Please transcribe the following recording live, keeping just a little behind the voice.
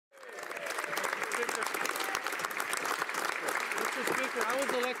Mr. Speaker, I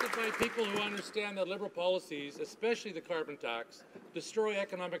was elected by people who understand that Liberal policies, especially the carbon tax, destroy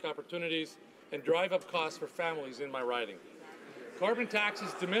economic opportunities and drive up costs for families in my riding. Carbon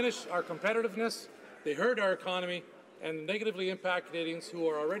taxes diminish our competitiveness, they hurt our economy, and negatively impact Canadians who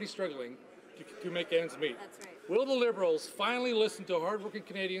are already struggling to make ends meet. That's right. Will the Liberals finally listen to hardworking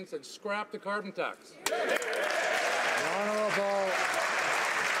Canadians and scrap the carbon tax?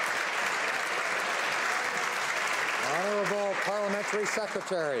 Honourable Parliamentary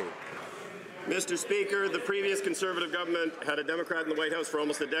Secretary. Mr. Speaker, the previous Conservative government had a Democrat in the White House for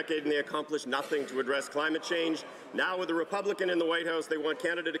almost a decade and they accomplished nothing to address climate change. Now with a Republican in the White House, they want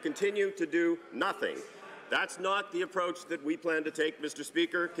Canada to continue to do nothing. That's not the approach that we plan to take, Mr.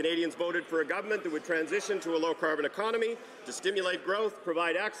 Speaker. Canadians voted for a government that would transition to a low-carbon economy, to stimulate growth,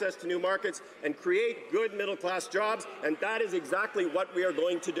 provide access to new markets, and create good middle-class jobs, and that is exactly what we are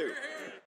going to do.